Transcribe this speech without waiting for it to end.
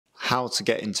How to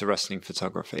get into wrestling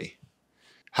photography.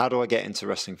 How do I get into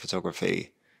wrestling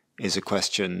photography is a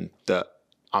question that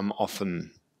I'm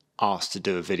often asked to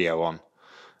do a video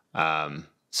on.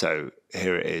 So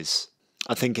here it is.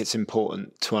 I think it's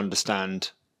important to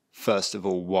understand, first of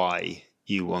all, why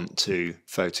you want to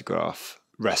photograph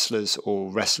wrestlers or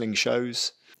wrestling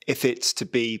shows. If it's to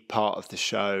be part of the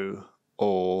show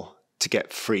or to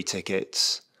get free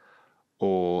tickets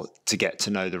or to get to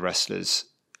know the wrestlers,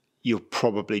 you're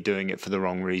probably doing it for the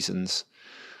wrong reasons.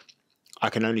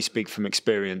 I can only speak from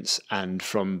experience and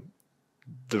from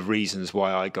the reasons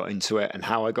why I got into it and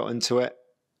how I got into it.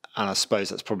 And I suppose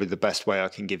that's probably the best way I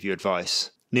can give you advice.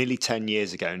 Nearly 10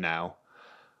 years ago now,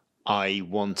 I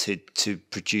wanted to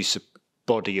produce a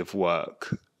body of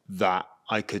work that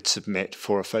I could submit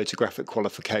for a photographic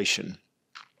qualification.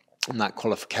 And that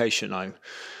qualification I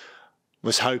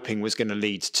was hoping was going to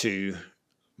lead to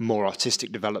more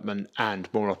artistic development and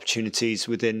more opportunities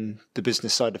within the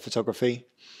business side of photography.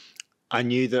 I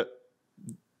knew that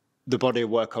the body of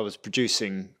work I was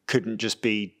producing couldn't just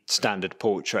be standard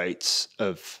portraits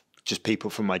of just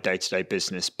people from my day-to-day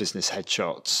business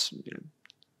headshots,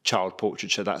 child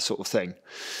portraiture, that sort of thing.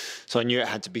 So I knew it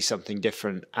had to be something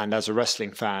different. And as a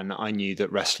wrestling fan, I knew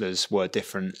that wrestlers were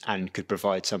different and could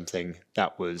provide something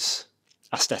that was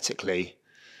aesthetically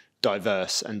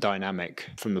diverse and dynamic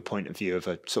from the point of view of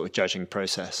a sort of judging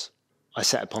process. I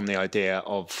set upon the idea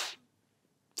of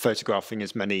photographing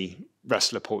as many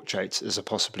wrestler portraits as I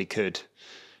possibly could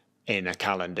in a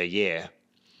calendar year.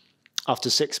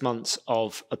 After 6 months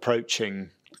of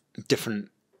approaching different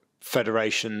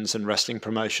federations and wrestling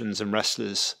promotions and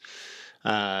wrestlers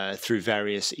through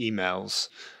various emails,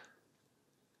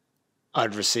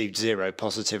 I'd received 0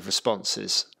 positive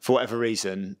responses. For whatever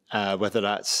reason, whether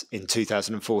that's in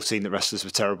 2014 that wrestlers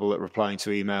were terrible at replying to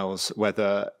emails,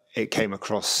 whether it came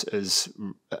across as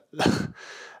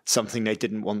something they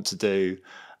didn't want to do,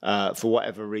 for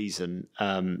whatever reason,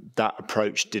 that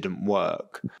approach didn't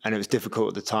work. And it was difficult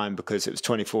at the time because it was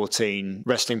 2014.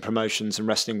 Wrestling promotions and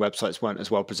wrestling websites weren't as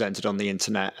well presented on the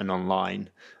internet and online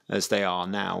as they are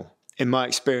now. In my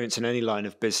experience in any line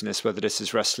of business, whether this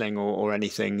is wrestling or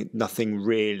anything, nothing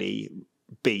really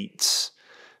beats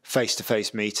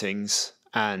face-to-face meetings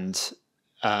and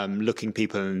looking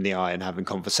people in the eye and having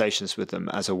conversations with them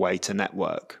as a way to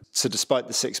network. So despite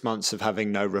the 6 months of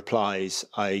having no replies,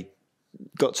 I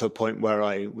got to a point where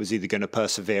I was either going to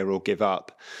persevere or give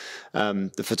up.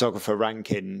 The photographer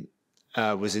Rankin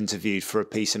was interviewed for a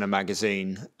piece in a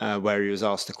magazine where he was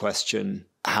asked the question,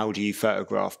 how do you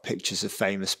photograph pictures of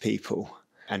famous people?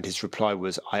 And his reply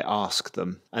was, I ask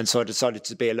them. And so I decided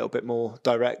to be a little bit more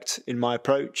direct in my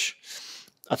approach.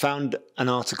 I found an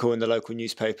article in the local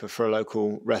newspaper for a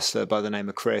local wrestler by the name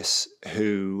of Chris,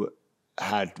 who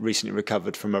had recently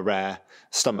recovered from a rare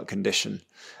stomach condition.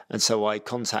 And so I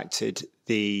contacted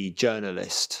the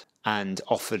journalist and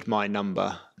offered my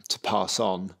number to pass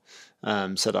on,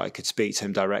 so that I could speak to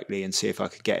him directly and see if I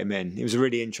could get him in. He was a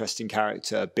really interesting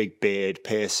character, big beard,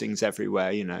 piercings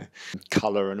everywhere,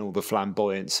 colour and all the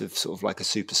flamboyance of sort of like a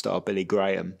superstar Billy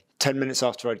Graham. 10 minutes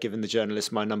after I'd given the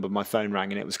journalist my number, my phone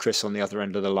rang and it was Chris on the other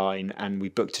end of the line, and we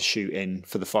booked a shoot in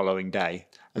for the following day.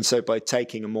 And so by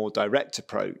taking a more direct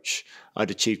approach,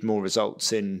 I'd achieved more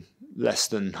results in less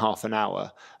than half an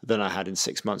hour than I had in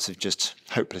 6 months of just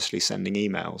hopelessly sending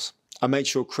emails. I made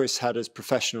sure Chris had as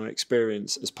professional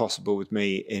experience as possible with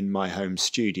me in my home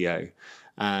studio,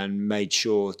 and made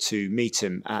sure to meet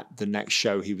him at the next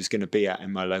show he was going to be at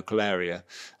in my local area,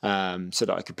 so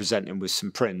that I could present him with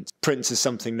some prints. Prints is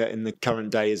something that in the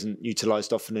current day isn't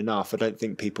utilised often enough. I don't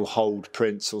think people hold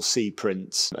prints or see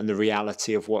prints, and the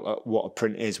reality of what a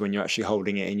print is when you're actually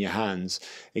holding it in your hands,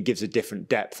 it gives a different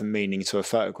depth and meaning to a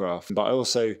photograph. But I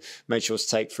also made sure to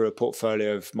take through a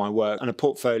portfolio of my work and a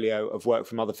portfolio of work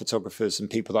from other photographers and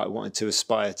people that I wanted to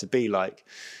aspire to be like.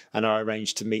 And I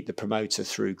arranged to meet the promoter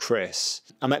through Chris.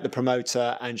 I met the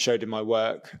promoter and showed him my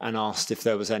work and asked if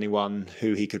there was anyone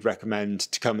who he could recommend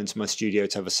to come into my studio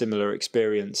to have a similar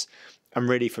experience. And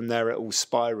really from there it all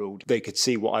spiraled. They could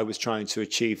see what I was trying to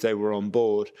achieve. They were on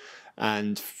board.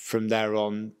 And from there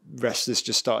on, wrestlers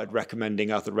just started recommending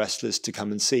other wrestlers to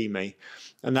come and see me.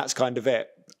 And that's kind of it.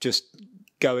 Just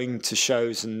going to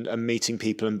shows and meeting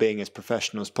people and being as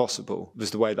professional as possible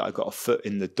was the way that I got a foot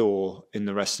in the door in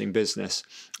the wrestling business.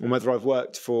 And whether I've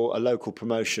worked for a local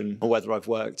promotion or whether I've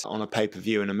worked on a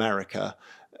pay-per-view in America,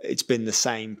 it's been the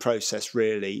same process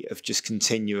really of just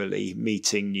continually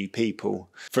meeting new people.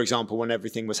 For example, when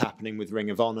everything was happening with Ring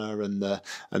of Honor and the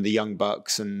Young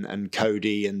Bucks and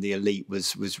Cody and the Elite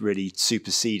was really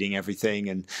superseding everything,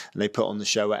 and they put on the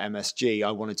show at MSG,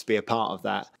 I wanted to be a part of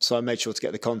that. So I made sure to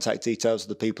get the contact details of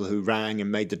the people who rang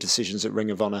and made the decisions at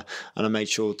Ring of Honor, and I made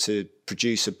sure to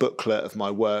produce a booklet of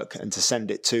my work and to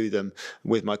send it to them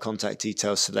with my contact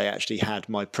details, so they actually had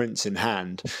my prints in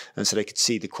hand, and so they could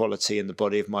see the quality and the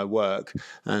body of my work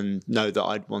and know that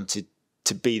I'd wanted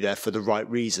to be there for the right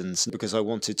reasons, because I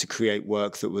wanted to create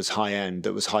work that was high end,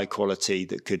 that was high quality,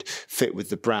 that could fit with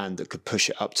the brand, that could push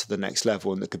it up to the next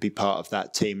level, and that could be part of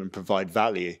that team and provide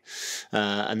value.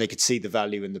 And they could see the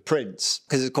value in the prints,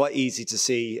 because it's quite easy to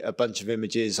see a bunch of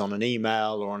images on an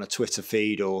email or on a Twitter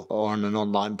feed or on an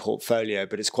online portfolio,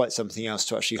 but it's quite something else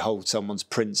to actually hold someone's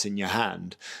prints in your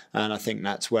hand. And I think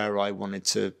that's where I wanted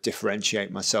to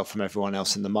differentiate myself from everyone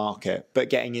else in the market.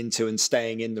 But getting into and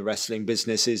staying in the wrestling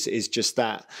business is just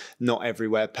that. Not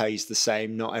everywhere pays the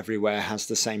same, not everywhere has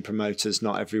the same promoters,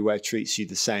 not everywhere treats you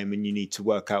the same, and you need to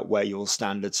work out where your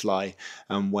standards lie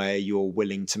and where you're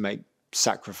willing to make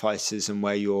sacrifices and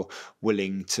where you're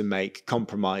willing to make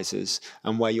compromises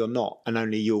and where you're not, and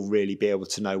only you'll really be able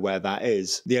to know where that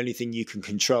is. The only thing you can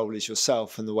control is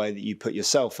yourself and the way that you put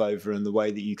yourself over and the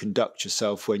way that you conduct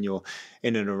yourself when you're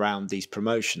in and around these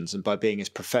promotions. And by being as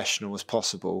professional as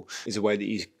possible is a way that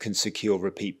you can secure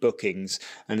repeat bookings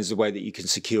and is a way that you can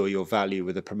secure your value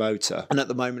with a promoter. And at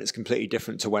the moment it's completely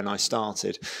different to when I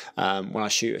started. When I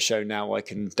shoot a show now, I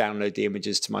can download the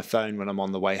images to my phone when I'm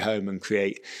on the way home and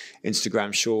create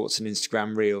Instagram shorts and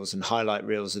Instagram reels and highlight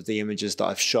reels of the images that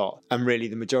I've shot. And really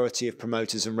the majority of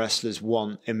promoters and wrestlers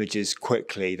want images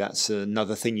quickly. That's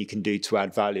another thing you can do to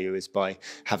add value, is by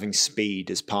having speed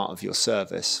as part of your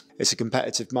service. It's a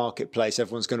competitive marketplace.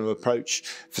 Everyone's going to approach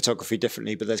photography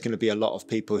differently, but there's going to be a lot of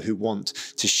people who want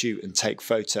to shoot and take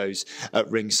photos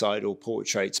at ringside or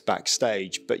portraits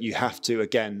backstage. But you have to,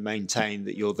 again, maintain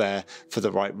that you're there for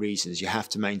the right reasons. You have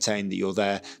to maintain that you're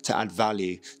there to add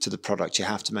value to the product. You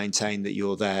have to maintain that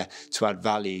you're there to add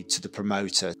value to the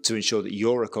promoter, to ensure that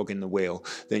you're a cog in the wheel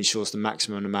that ensures the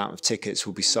maximum amount of tickets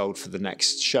will be sold for the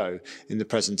next show in the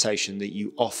presentation that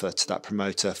you offer to that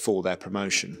promoter for their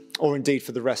promotion. Or indeed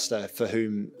for the wrestler, for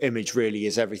whom image really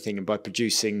is everything, and by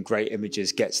producing great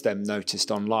images gets them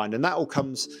noticed online. And that all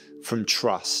comes from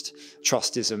trust.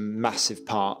 Trust is a massive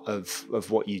part of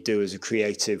what you do as a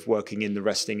creative working in the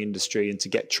wrestling industry, and to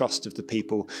get trust of the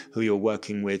people who you're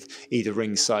working with, either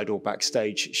ringside or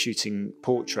backstage shooting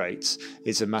portraits,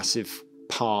 is a massive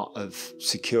part of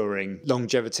securing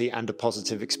longevity and a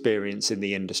positive experience in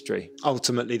the industry.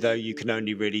 Ultimately, though, you can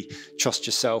only really trust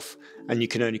yourself and you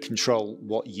can only control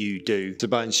what you do. So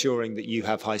by ensuring that you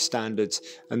have high standards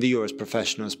and that you're as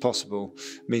professional as possible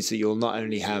means that you'll not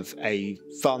only have a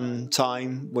fun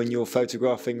time when you're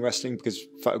photographing wrestling, because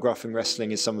photographing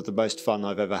wrestling is some of the most fun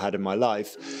I've ever had in my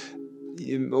life.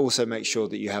 You also make sure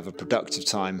that you have a productive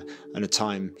time, and a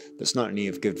time that's not only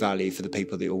of good value for the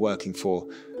people that you're working for,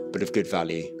 but of good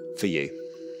value for you.